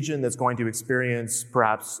region that's going to experience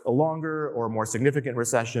perhaps a longer or more significant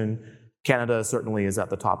recession, Canada certainly is at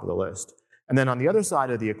the top of the list. And then on the other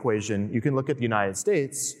side of the equation, you can look at the United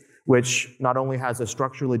States, which not only has a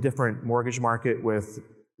structurally different mortgage market with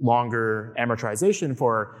longer amortization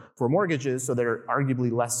for mortgages, so they're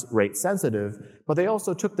arguably less rate sensitive, but they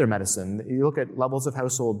also took their medicine. You look at levels of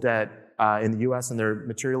household debt in the US, and they're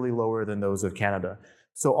materially lower than those of Canada.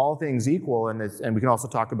 So all things equal, and we can also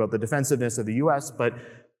talk about the defensiveness of the US, but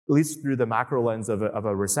at least through the macro lens of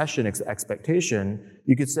a recession expectation,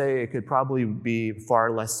 you could say it could probably be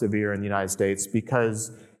far less severe in the United States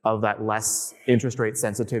because of that less interest rate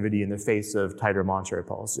sensitivity in the face of tighter monetary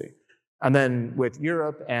policy. And then with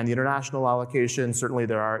Europe and the international allocation, certainly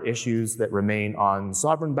there are issues that remain on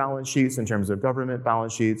sovereign balance sheets in terms of government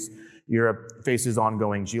balance sheets. Europe faces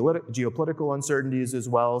ongoing geopolitical uncertainties as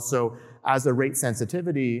well. So as a rate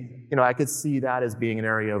sensitivity, I could see that as being an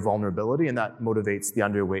area of vulnerability, and that motivates the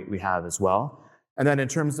underweight we have as well. And then in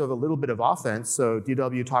terms of a little bit of offense, so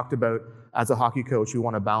DW talked about, as a hockey coach, we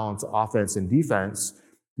want to balance offense and defense.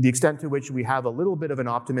 The extent to which we have a little bit of an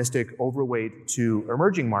optimistic overweight to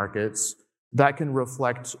emerging markets, that can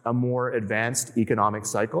reflect a more advanced economic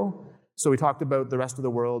cycle. So we talked about the rest of the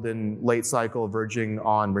world in late cycle verging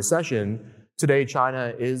on recession. Today,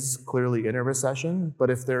 China is clearly in a recession, but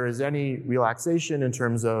if there is any relaxation in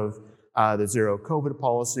terms of the zero COVID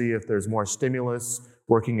policy, if there's more stimulus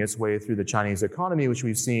working its way through the Chinese economy, which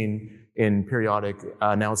we've seen in periodic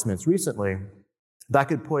announcements recently, that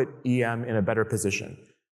could put EM in a better position.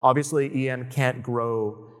 Obviously, EM can't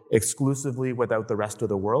grow exclusively without the rest of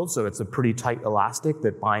the world. So it's a pretty tight elastic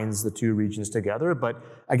that binds the two regions together. But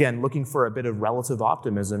again, looking for a bit of relative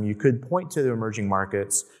optimism, you could point to the emerging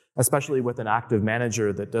markets, especially with an active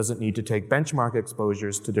manager that doesn't need to take benchmark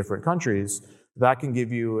exposures to different countries. That can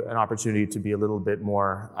give you an opportunity to be a little bit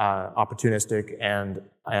more opportunistic and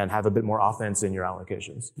have a bit more offense in your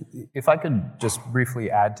allocations. If I could just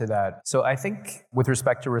briefly add to that. So I think with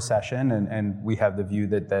respect to recession, and we have the view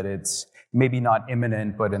that it's maybe not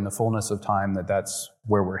imminent, but in the fullness of time that's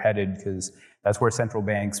where we're headed, because that's where central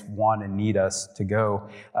banks want and need us to go.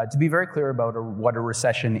 To be very clear about what a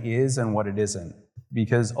recession is and what it isn't.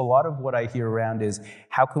 Because a lot of what I hear around is,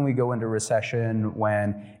 how can we go into recession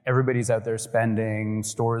when everybody's out there spending,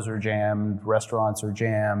 stores are jammed, restaurants are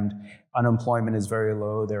jammed, unemployment is very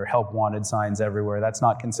low, there are help wanted signs everywhere. That's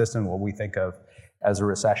not consistent with what we think of as a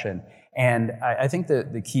recession. And I think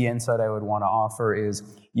that the key insight I would want to offer is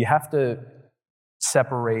you have to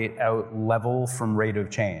separate out level from rate of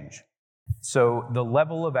change. So the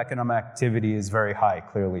level of economic activity is very high,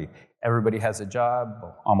 clearly. Everybody has a job,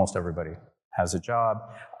 well, almost everybody has a job.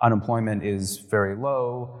 Unemployment is very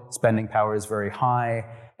low, spending power is very high,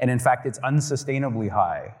 and in fact, it's unsustainably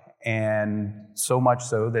high, and so much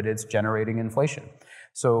so that it's generating inflation.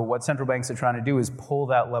 So what central banks are trying to do is pull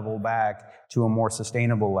that level back to a more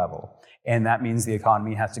sustainable level, and that means the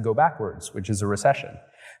economy has to go backwards, which is a recession.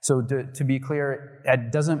 So to be clear,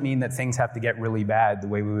 that doesn't mean that things have to get really bad the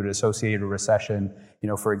way we would associate a recession,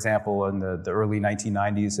 for example, in the early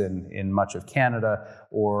 1990s in much of Canada,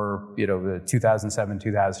 or, the 2007,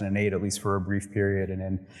 2008, at least for a brief period, and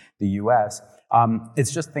in the US.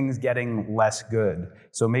 It's just things getting less good.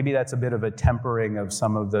 So maybe that's a bit of a tempering of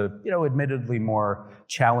some of the, admittedly more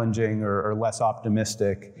challenging or less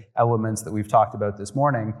optimistic elements that we've talked about this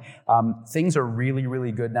morning. Things are really,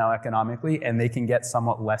 really good now economically, and they can get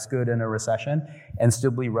somewhat less good in a recession and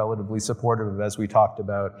still be relatively supportive of, as we talked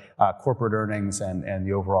about, corporate earnings and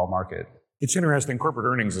the overall market. It's interesting, corporate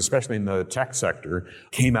earnings, especially in the tech sector,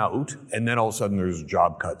 came out, and then all of a sudden there's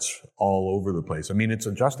job cuts all over the place. I mean, it's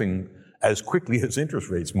adjusting as quickly as interest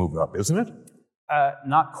rates move up, isn't it?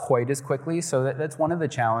 Not quite as quickly. So that's one of the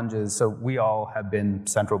challenges. So we all have been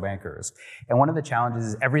central bankers. And one of the challenges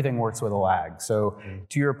is everything works with a lag. So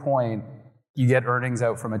to your point, you get earnings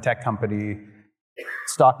out from a tech company,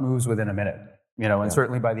 stock moves within a minute, and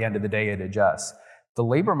certainly by the end of the day it adjusts. The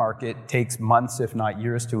labor market takes months, if not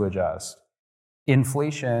years, to adjust.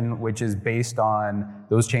 Inflation, which is based on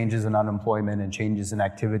those changes in unemployment and changes in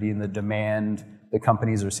activity and the demand the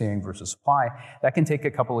companies are seeing versus supply, that can take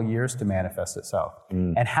a couple of years to manifest itself.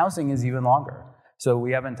 And housing is even longer. So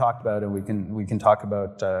we haven't talked about it. We can talk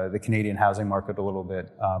about the Canadian housing market a little bit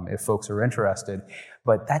if folks are interested.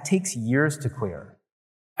 But that takes years to clear.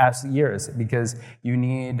 Years, because you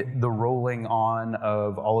need the rolling on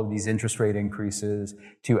of all of these interest rate increases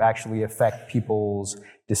to actually affect people's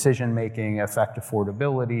decision making, affect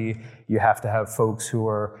affordability. You have to have folks who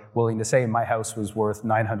are willing to say, my house was worth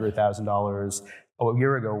 $900,000 a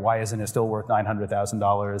year ago, why isn't it still worth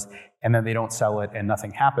 $900,000? And then they don't sell it and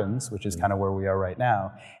nothing happens, which is kind of where we are right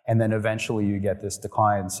now. And then eventually you get this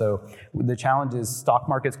decline. So the challenge is stock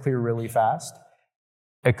markets clear really fast.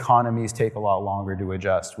 Economies take a lot longer to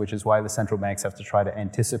adjust, which is why the central banks have to try to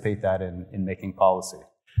anticipate that in making policy.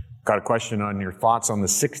 Got a question on your thoughts on the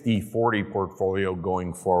 60-40 portfolio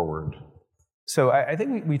going forward. So I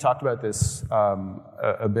think we talked about this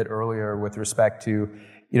a bit earlier with respect to,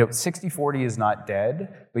 60-40 is not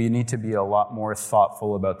dead, but you need to be a lot more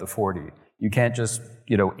thoughtful about the 40. You can't just,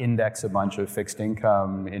 index a bunch of fixed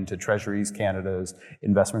income into treasuries, Canada's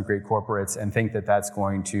investment grade corporates, and think that that's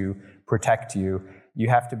going to protect you. You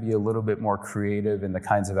have to be a little bit more creative in the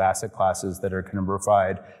kinds of asset classes that are going to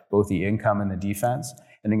provide both the income and the defense.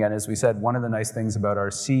 And again, as we said, one of the nice things about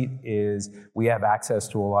our seat is we have access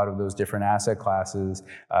to a lot of those different asset classes.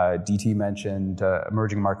 DT mentioned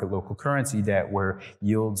emerging market local currency debt, where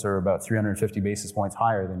yields are about 350 basis points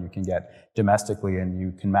higher than you can get domestically, and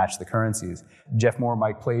you can match the currencies. Jeff Moore,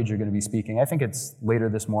 Mike Plage are going to be speaking, I think it's later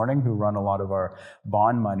this morning, who run a lot of our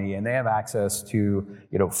bond money, and they have access to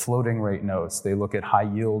floating rate notes. They look at high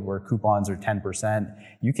yield where coupons are 10%.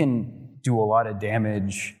 You can do a lot of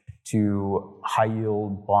damage to high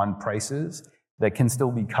yield bond prices that can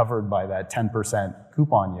still be covered by that 10%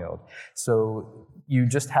 coupon yield. So you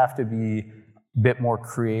just have to be a bit more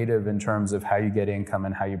creative in terms of how you get income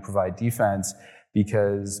and how you provide defense,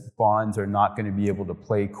 because bonds are not going to be able to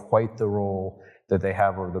play quite the role that they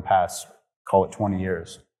have over the past, call it 20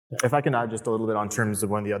 years. If I can add just a little bit on terms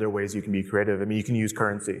of one of the other ways you can be creative, you can use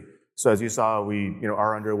currency. So as you saw, we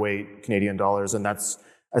are underweight Canadian dollars, and that's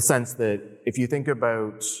a sense that if you think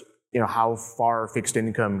about how far fixed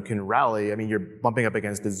income can rally. I mean, you're bumping up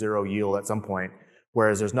against a zero yield at some point,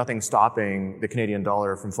 whereas there's nothing stopping the Canadian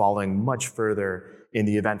dollar from falling much further in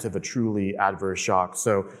the event of a truly adverse shock.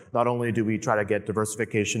 So not only do we try to get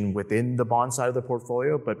diversification within the bond side of the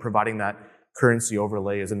portfolio, but providing that currency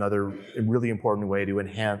overlay is another really important way to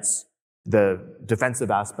enhance the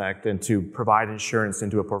defensive aspect and to provide insurance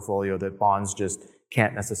into a portfolio that bonds just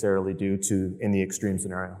can't necessarily do in the extreme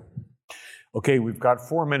scenario. Okay, we've got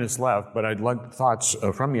 4 minutes left, but I'd like thoughts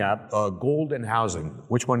from the app. Gold and housing.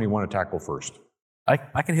 Which one do you want to tackle first?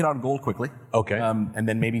 I can hit on gold quickly. Okay. And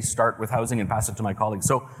then maybe start with housing and pass it to my colleagues.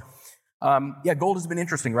 So, gold has been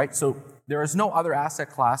interesting, right? So there is no other asset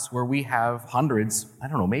class where we have hundreds,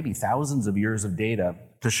 maybe thousands of years of data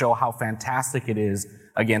to show how fantastic it is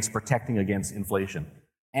against protecting against inflation.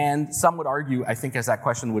 And some would argue, I think as that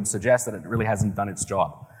question would suggest, that it really hasn't done its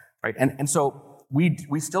job, right? And so we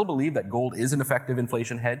still believe that gold is an effective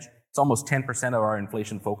inflation hedge. It's almost 10% of our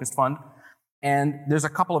inflation-focused fund. And there's a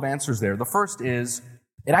couple of answers there. The first is,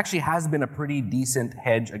 it actually has been a pretty decent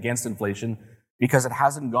hedge against inflation because it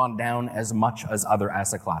hasn't gone down as much as other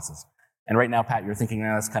asset classes. And right now, Pat, you're thinking,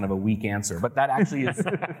 that's kind of a weak answer. But that actually is,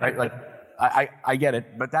 right? Like, I get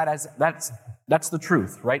it, but that's the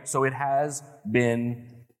truth, right? So it has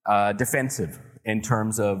been defensive in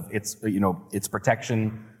terms of its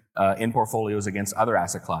protection in portfolios against other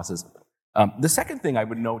asset classes. The second thing I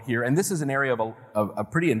would note here, and this is an area of a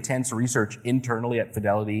pretty intense research internally at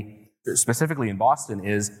Fidelity, specifically in Boston,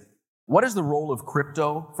 is what is the role of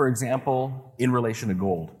crypto, for example, in relation to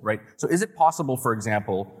gold, right? So is it possible, for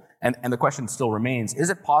example, and the question still remains, is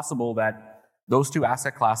it possible that those two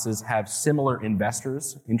asset classes have similar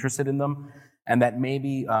investors interested in them, and that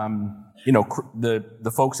maybe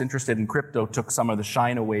the folks interested in crypto took some of the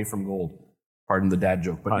shine away from gold? Pardon the dad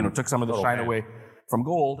joke, but took some of the shine away from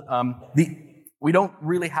gold. We don't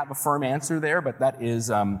really have a firm answer there, but that is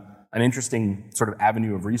an interesting sort of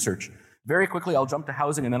avenue of research. Very quickly, I'll jump to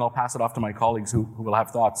housing, and then I'll pass it off to my colleagues who will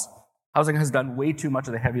have thoughts. Housing has done way too much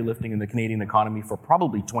of the heavy lifting in the Canadian economy for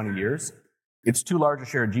probably 20 years. It's too large a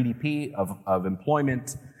share of GDP, of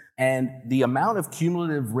employment, and the amount of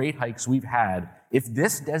cumulative rate hikes we've had, if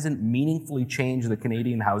this doesn't meaningfully change the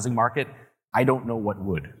Canadian housing market, I don't know what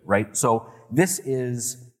would, right? So this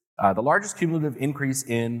is the largest cumulative increase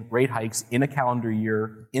in rate hikes in a calendar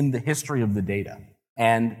year in the history of the data.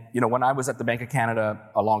 And when I was at the Bank of Canada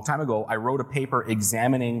a long time ago, I wrote a paper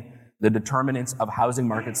examining the determinants of housing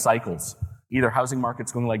market cycles, either housing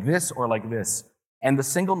markets going like this or like this. And the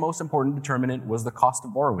single most important determinant was the cost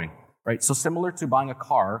of borrowing, right? So similar to buying a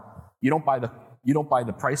car, you don't buy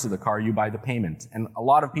the price of the car, you buy the payment. And a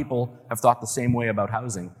lot of people have thought the same way about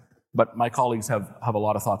housing, but my colleagues have a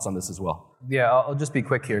lot of thoughts on this as well. Yeah, I'll just be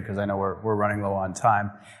quick here because I know we're running low on time.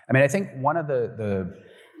 I mean, I think one of the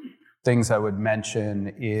things I would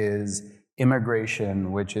mention is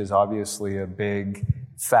immigration, which is obviously a big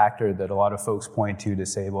factor that a lot of folks point to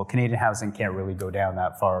say, well, Canadian housing can't really go down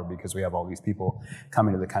that far because we have all these people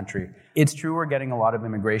coming to the country. It's true we're getting a lot of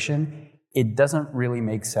immigration. It doesn't really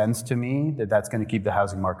make sense to me that that's going to keep the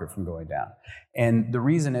housing market from going down. And the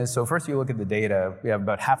reason is, so first you look at the data, we have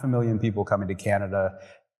about 500,000 people coming to Canada,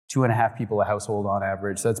 2.5 people a household on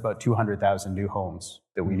average. So that's about 200,000 new homes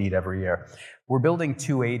that we need every year. We're building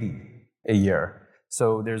 280 a year.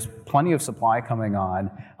 So there's plenty of supply coming on.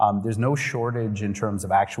 There's no shortage in terms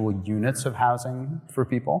of actual units of housing for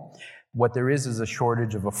people. What there is a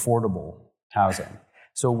shortage of affordable housing.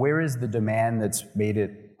 So where is the demand that's made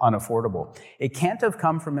it unaffordable? It can't have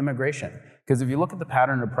come from immigration, because if you look at the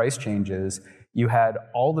pattern of price changes, you had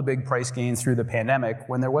all the big price gains through the pandemic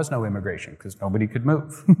when there was no immigration, because nobody could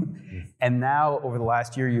move. And now, over the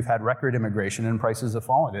last year, you've had record immigration and prices have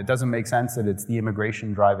fallen. It doesn't make sense that it's the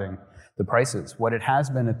immigration driving the prices. What it has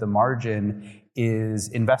been at the margin is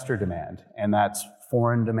investor demand, and that's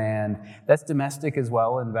foreign demand. That's domestic as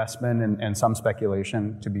well, investment and some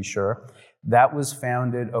speculation, to be sure. That was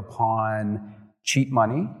founded upon cheap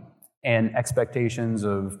money and expectations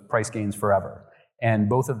of price gains forever. And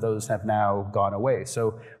both of those have now gone away.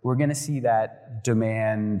 So we're going to see that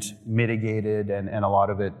demand mitigated and a lot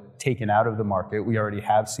of it taken out of the market. We already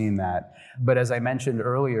have seen that. But as I mentioned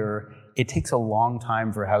earlier, it takes a long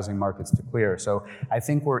time for housing markets to clear. So I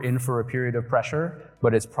think we're in for a period of pressure,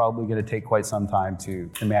 but it's probably going to take quite some time to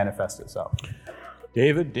manifest itself.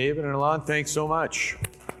 David and Alon, thanks so much.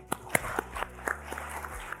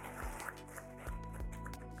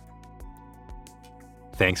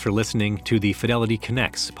 Thanks for listening to the Fidelity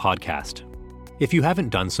Connects podcast. If you haven't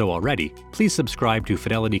done so already, please subscribe to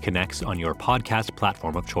Fidelity Connects on your podcast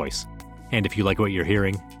platform of choice. And if you like what you're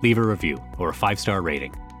hearing, leave a review or a 5-star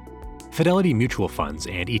rating. Fidelity mutual funds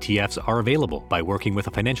and ETFs are available by working with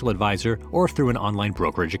a financial advisor or through an online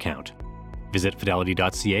brokerage account. Visit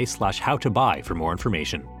fidelity.ca/howtobuy for more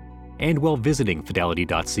information. And while visiting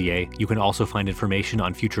fidelity.ca, you can also find information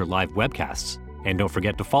on future live webcasts. And don't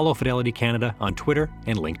forget to follow Fidelity Canada on Twitter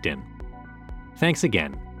and LinkedIn. Thanks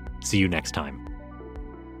again. See you next time.